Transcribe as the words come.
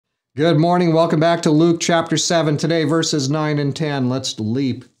Good morning. Welcome back to Luke chapter 7. Today, verses 9 and 10. Let's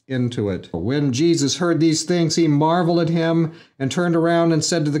leap into it. When Jesus heard these things, he marveled at him and turned around and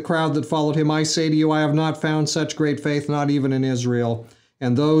said to the crowd that followed him, I say to you, I have not found such great faith, not even in Israel.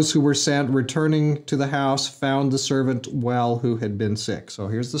 And those who were sent, returning to the house, found the servant well who had been sick. So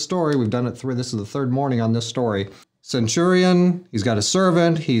here's the story. We've done it through. This is the third morning on this story. Centurion, he's got a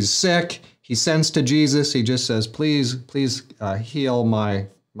servant. He's sick. He sends to Jesus. He just says, please heal my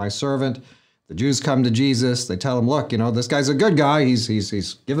servant. The Jews come to Jesus. They tell him, look, this guy's a good guy.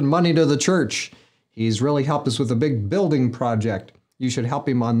 He's given money to the church. He's really helped us with a big building project. You should help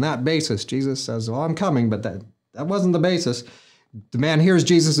him on that basis. Jesus says, well, I'm coming, but that wasn't the basis. The man hears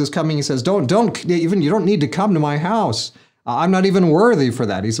Jesus is coming. He says, you don't need to come to my house. I'm not even worthy for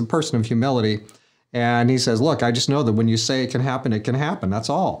that. He's a person of humility. And he says, look, I just know that when you say it can happen, it can happen. That's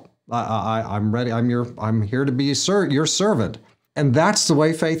all. I'm ready. I'm here to be your servant. And that's the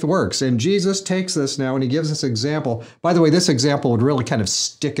way faith works. And Jesus takes this now and he gives this example. By the way, this example would really kind of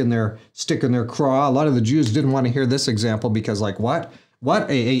stick in their craw. A lot of the Jews didn't want to hear this example because, like, what?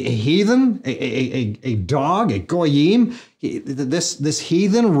 A heathen? A dog? A goyim? This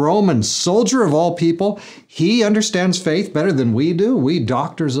heathen Roman soldier of all people, he understands faith better than we do. We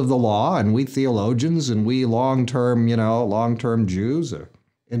doctors of the law and we theologians and we long-term Jews.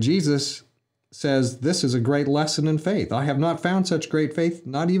 And Jesus says, this is a great lesson in faith. I have not found such great faith,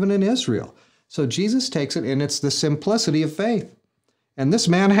 not even in Israel. So Jesus takes it, and it's the simplicity of faith. And this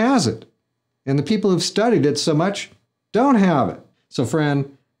man has it. And the people who've studied it so much don't have it. So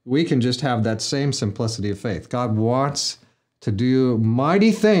friend, we can just have that same simplicity of faith. God wants to do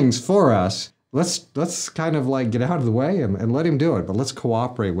mighty things for us. Let's kind of like get out of the way and let him do it. But let's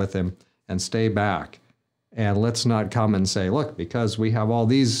cooperate with him and stay back. And let's not come and say, look, because we have all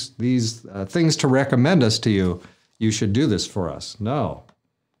these things to recommend us to you, you should do this for us. No.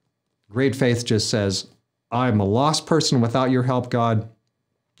 Great faith just says, I'm a lost person without your help, God.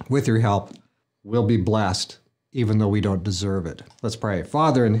 With your help, we'll be blessed, even though we don't deserve it. Let's pray.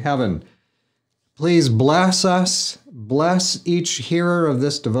 Father in heaven, please bless us. Bless each hearer of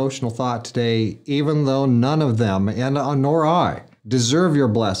this devotional thought today, even though none of them, and nor I, deserve your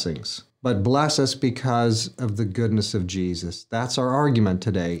blessings. But bless us because of the goodness of Jesus. That's our argument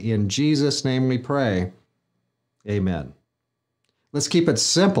today. In Jesus' name we pray. Amen. Let's keep it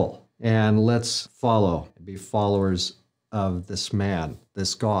simple and let's be followers of this man,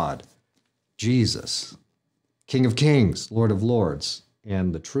 this God, Jesus, King of Kings, Lord of Lords,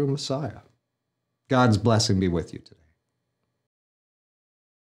 and the true Messiah. God's blessing be with you today.